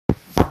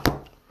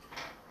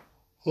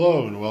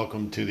Hello and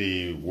welcome to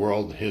the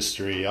World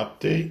History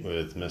Update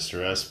with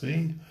Mr.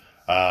 SB.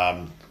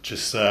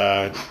 Just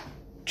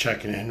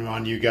checking in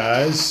on you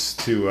guys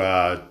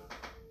to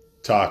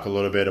talk a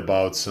little bit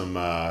about some,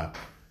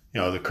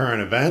 the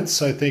current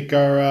events I think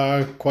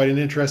are quite an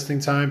interesting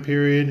time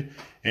period,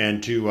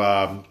 and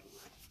to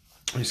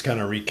just kind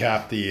of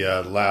recap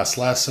the last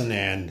lesson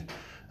and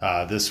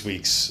this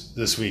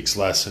week's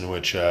lesson,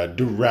 which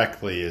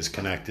directly is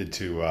connected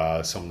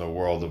to some of the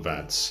world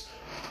events.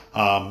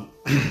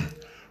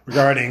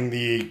 Regarding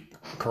the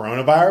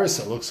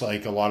coronavirus, it looks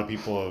like a lot of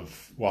people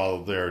have,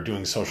 while they're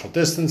doing social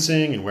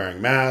distancing and wearing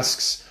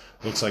masks,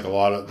 looks like a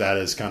lot of that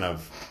is kind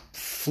of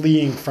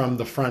fleeing from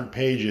the front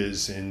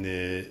pages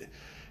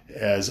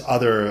as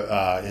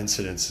other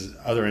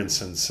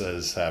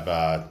instances have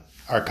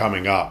are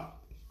coming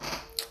up.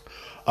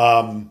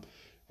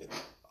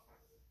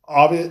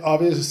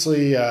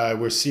 Obviously,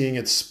 we're seeing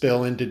it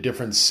spill into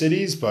different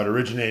cities, but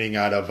originating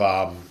out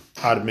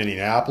of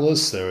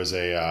Minneapolis, there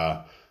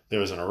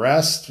was an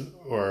arrest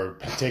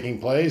taking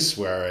place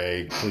where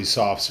a police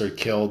officer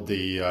killed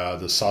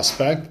the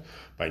suspect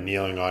by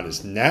kneeling on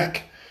his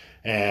neck,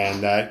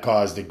 and that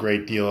caused a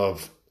great deal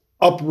of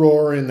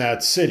uproar in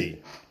that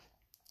city,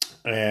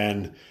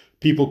 and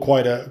people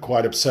quite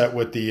upset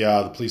with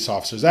the police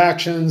officer's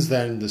actions,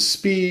 then the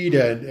speed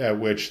at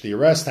which the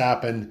arrest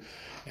happened,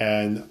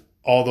 and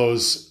all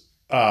those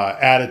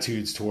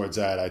attitudes towards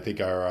that I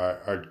think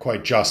are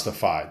quite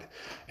justified.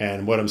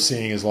 And what I'm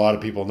seeing is a lot of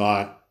people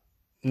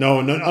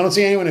No, I don't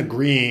see anyone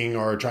agreeing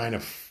or trying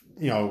to,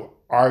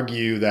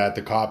 argue that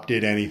the cop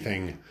did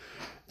anything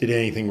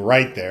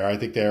right there. I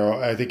think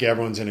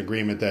everyone's in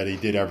agreement that he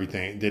did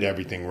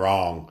everything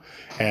wrong,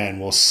 and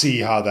we'll see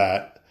how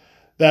that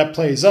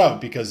plays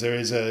out, because there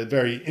is a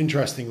very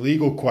interesting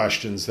legal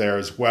questions there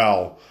as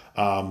well.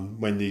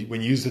 When you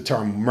use the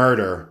term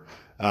murder,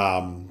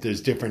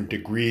 there's different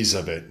degrees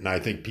of it, and I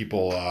think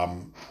people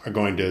are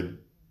going to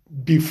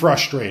be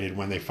frustrated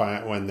when they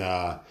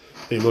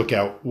look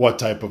at what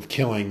type of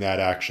killing that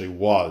actually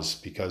was,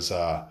 because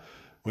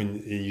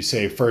when you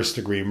say first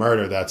degree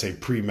murder, that's a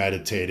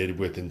premeditated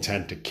with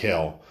intent to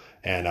kill,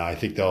 and I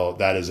think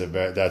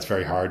that's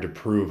very hard to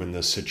prove in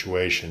this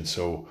situation.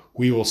 So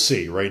we will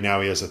see. Right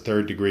now, he has a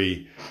third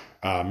degree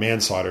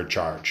manslaughter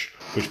charge,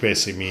 which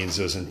basically means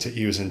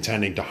he was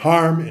intending to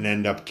harm and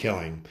end up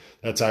killing.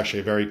 That's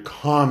actually a very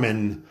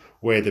common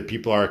way that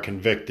people are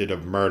convicted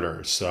of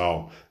murder.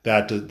 So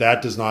that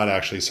does not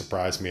actually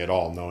surprise me at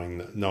all,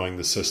 knowing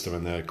the system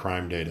and the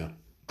crime data.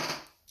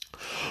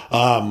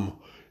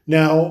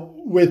 Now,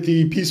 with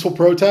the peaceful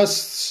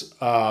protests,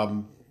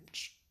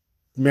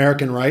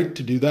 American right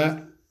to do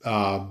that.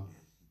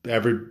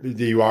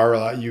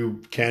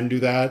 You can do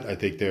that. I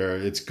think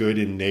it's good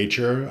in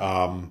nature.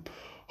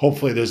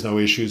 Hopefully, there's no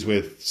issues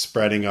with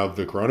spreading of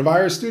the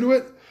coronavirus due to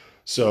it.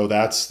 So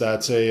that's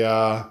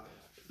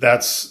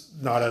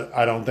not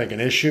I don't think, an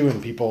issue,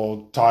 and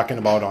people talking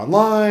about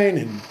online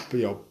and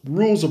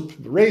rules of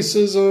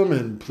racism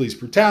and police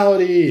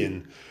brutality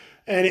and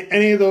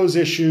any of those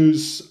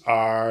issues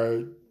are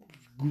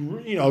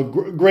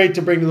great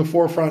to bring to the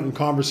forefront in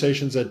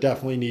conversations that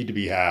definitely need to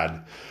be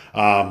had.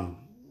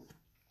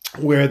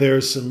 Where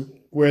there's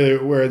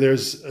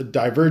a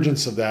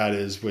divergence of that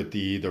is with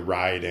the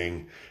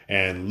rioting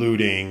and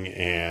looting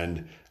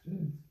and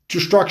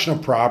destruction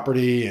of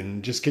property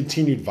and just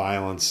continued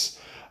violence.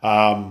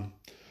 And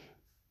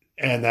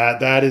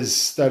that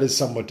is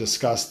somewhat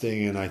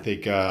disgusting. And I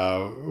think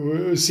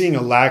we're seeing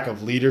a lack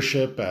of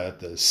leadership at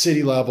the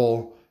city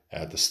level,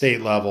 at the state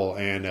level,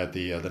 and at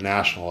the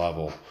national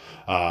level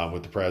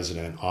with the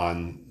president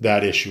on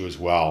that issue as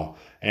well.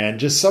 And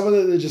just some of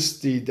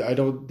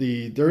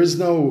there is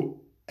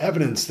no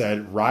evidence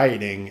that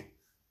rioting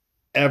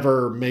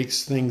ever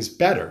makes things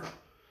better.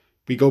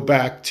 We go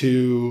back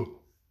to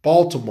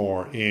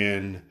Baltimore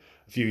a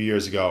few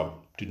years ago.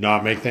 Did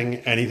not make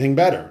anything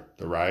better.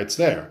 The riots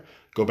there.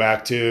 Go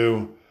back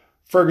to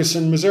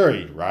Ferguson,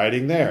 Missouri.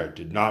 Rioting there.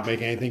 Did not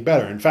make anything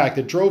better. In fact,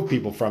 it drove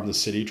people from the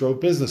city, drove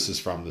businesses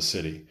from the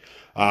city.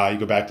 You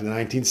go back to the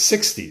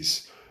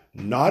 1960s.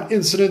 Not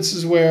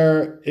incidences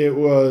where it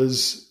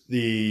was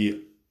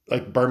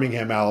like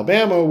Birmingham,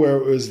 Alabama, where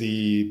it was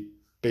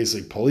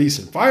basically police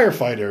and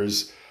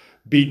firefighters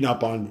beating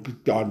up on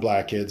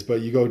black kids.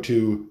 But you go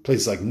to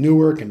places like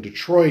Newark and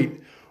Detroit,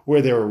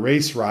 where there were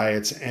race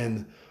riots,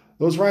 and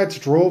those riots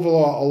drove a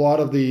lot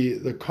of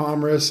the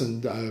commerce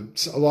and a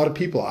lot of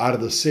people out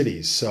of the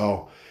cities.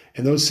 So,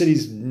 and those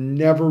cities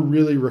never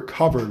really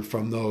recovered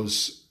from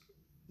those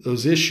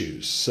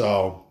issues.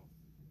 So,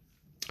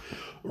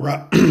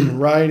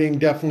 rioting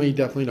definitely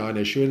not an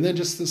issue. And then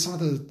just some of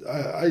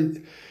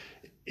the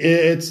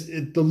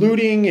the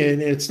looting,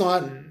 and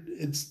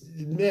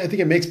I think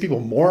it makes people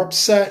more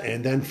upset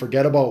and then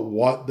forget about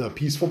what the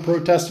peaceful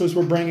protesters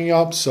were bringing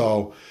up.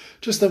 So,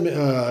 just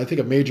I think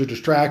a major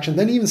distraction.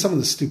 Then even some of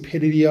the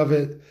stupidity of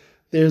it.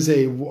 There's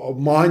a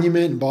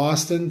monument in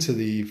Boston to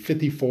the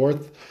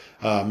 54th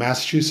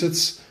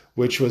Massachusetts,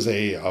 which was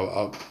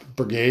a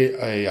brigade,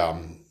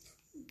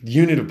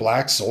 unit of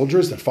black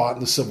soldiers that fought in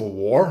the Civil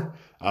War.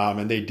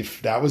 and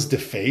that was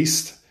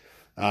defaced.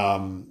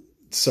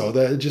 So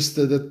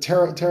the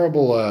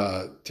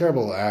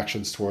terrible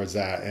actions towards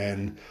that,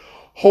 and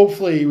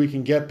hopefully we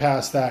can get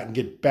past that and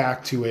get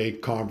back to a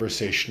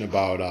conversation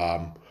about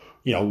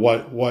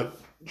what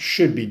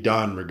should be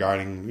done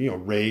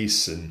regarding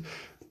race and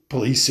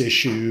police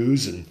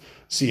issues, and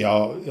see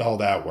how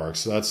that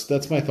works. So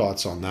that's my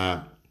thoughts on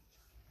that.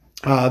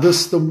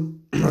 The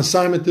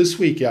assignment this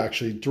week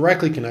actually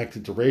directly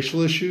connected to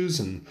racial issues,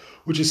 and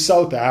which is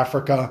South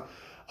Africa.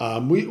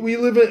 We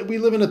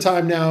live in a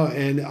time now,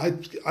 and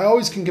I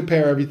always can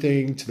compare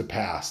everything to the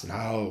past and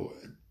how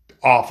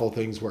awful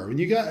things were. When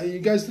you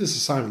guys did this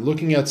assignment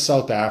looking at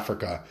South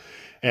Africa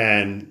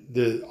and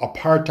the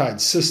apartheid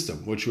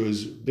system, which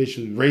was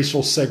basically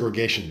racial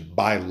segregation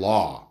by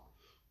law,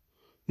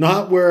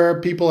 not where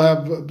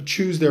people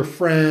choose their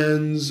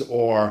friends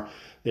or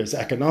there's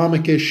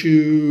economic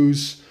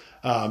issues.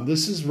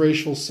 This is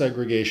racial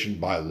segregation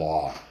by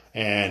law,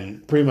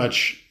 and pretty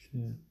much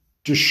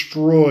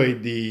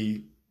destroyed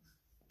the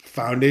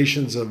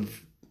foundations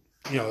of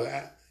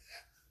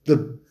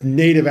the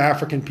native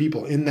African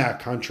people in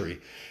that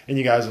country. And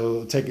you guys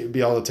will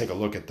be able to take a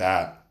look at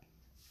that.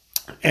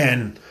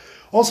 And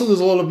also there's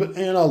a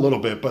little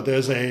bit, but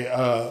there's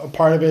a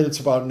part of it. It's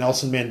about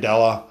Nelson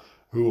Mandela,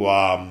 who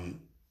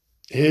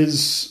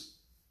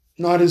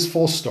not his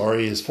full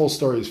story. His full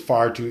story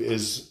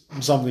is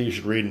something you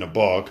should read in a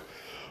book,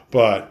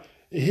 but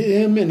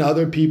him and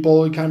other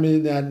people kind of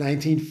in that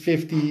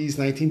 1950s,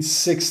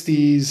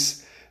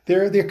 1960s,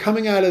 they're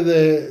coming out of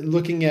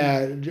looking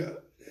at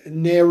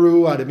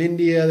Nehru out of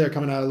India. They're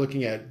coming out of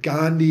looking at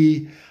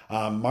Gandhi.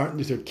 Martin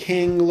Luther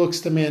King looks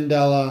to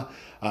Mandela.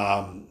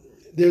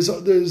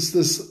 There's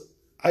this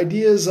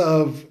ideas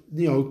of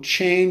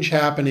change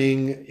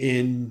happening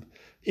in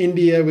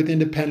India with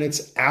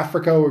independence.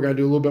 Africa, we're going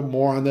to do a little bit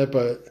more on that,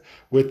 but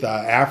with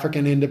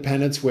African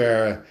independence,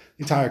 where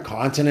the entire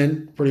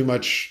continent pretty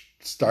much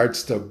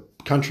starts to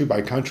country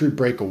by country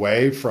break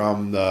away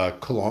from the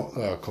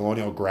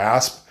colonial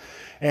grasp.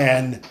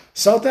 And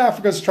South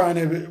Africa's trying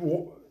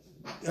to.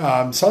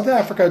 South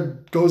Africa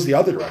goes the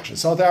other direction.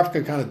 South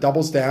Africa kind of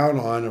doubles down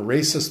on a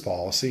racist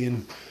policy,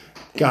 and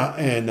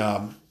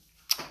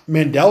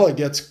Mandela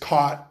gets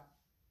caught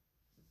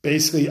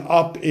basically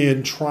up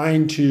in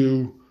trying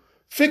to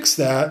fix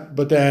that,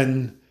 but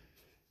then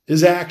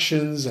his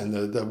actions and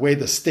the way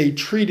the state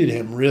treated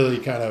him really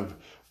kind of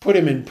put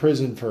him in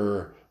prison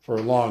for a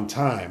long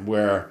time,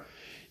 where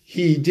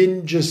he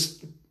didn't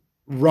just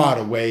rot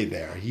away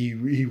there.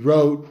 He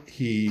wrote,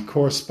 he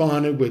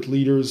corresponded with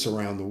leaders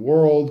around the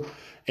world,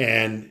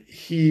 and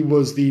he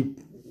was the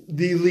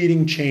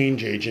leading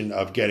change agent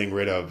of getting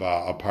rid of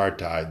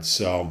apartheid.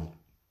 So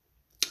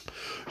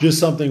just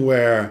something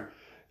where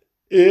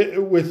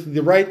with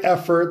the right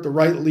effort, the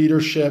right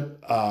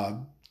leadership,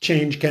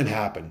 change can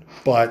happen.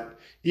 But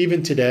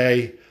even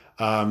today,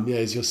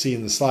 as you'll see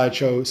in the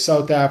slideshow,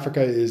 South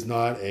Africa is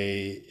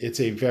it's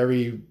a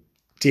very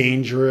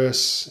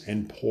dangerous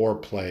and poor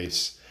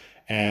place.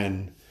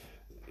 And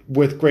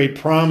with great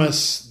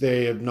promise,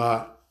 they have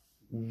not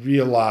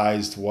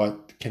realized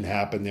what can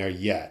happen there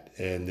yet.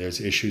 And there's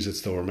issues that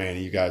still remain.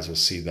 And you guys will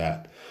see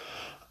that.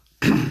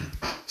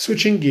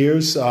 Switching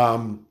gears,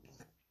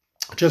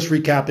 just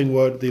recapping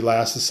what the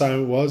last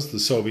assignment was, the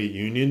Soviet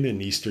Union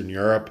and Eastern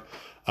Europe.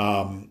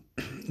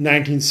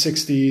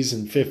 1960s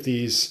and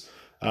 50s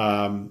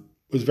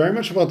was very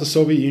much about the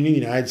Soviet Union and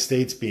the United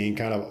States being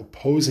kind of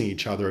opposing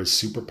each other as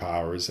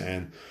superpowers.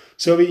 And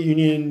Soviet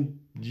Union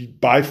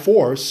by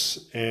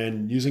force,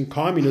 and using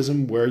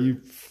communism where you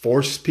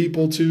force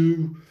people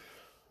to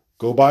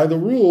go by the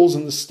rules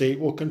and the state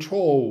will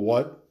control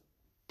what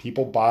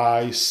people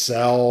buy,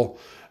 sell,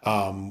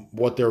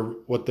 what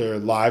their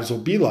lives will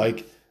be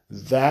like.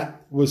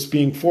 That was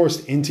being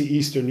forced into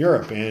Eastern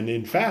Europe, and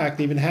in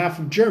fact, even half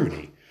of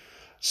Germany.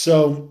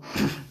 So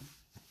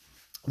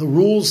the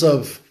rules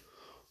of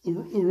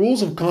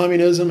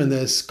communism and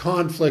this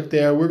conflict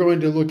there, we're going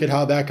to look at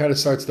how that kind of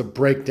starts to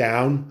break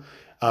down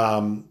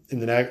in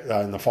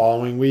the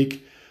following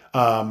week.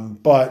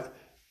 But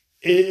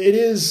it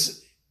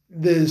is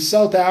the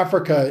South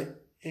Africa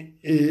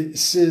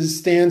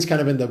stands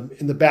kind of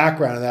in the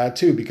background of that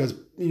too, because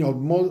the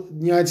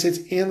United States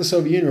and the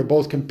Soviet Union are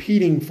both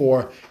competing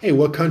for, hey,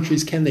 what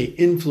countries can they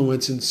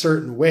influence in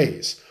certain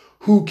ways?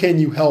 Who can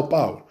you help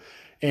out?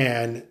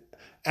 And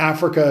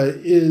Africa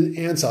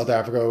and South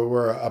Africa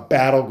were a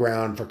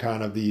battleground for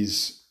kind of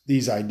these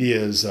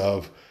ideas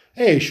of,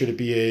 hey, should it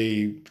be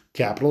a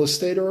capitalist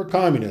state or a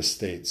communist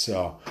state?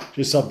 So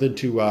just something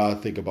to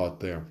think about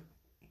there.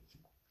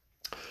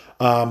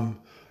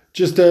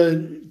 Just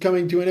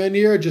coming to an end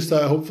here, just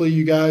hopefully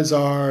you guys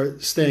are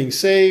staying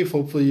safe.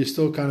 Hopefully you're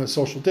still kind of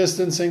social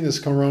distancing. This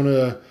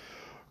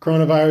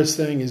coronavirus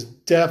thing is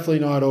definitely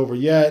not over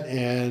yet.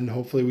 And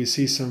hopefully we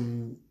see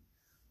some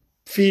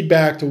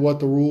feedback to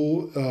what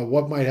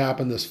might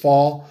happen this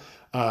fall.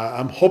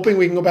 I'm hoping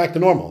we can go back to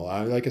normal.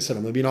 Like I said,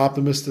 I'm going to be an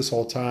optimist this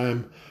whole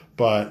time,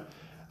 but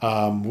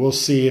we'll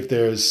see if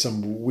there's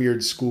some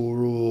weird school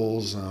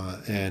rules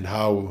and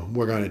how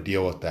we're going to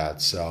deal with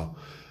that. So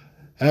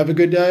Have a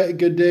good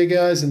day,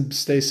 guys, and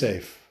stay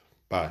safe.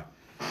 Bye.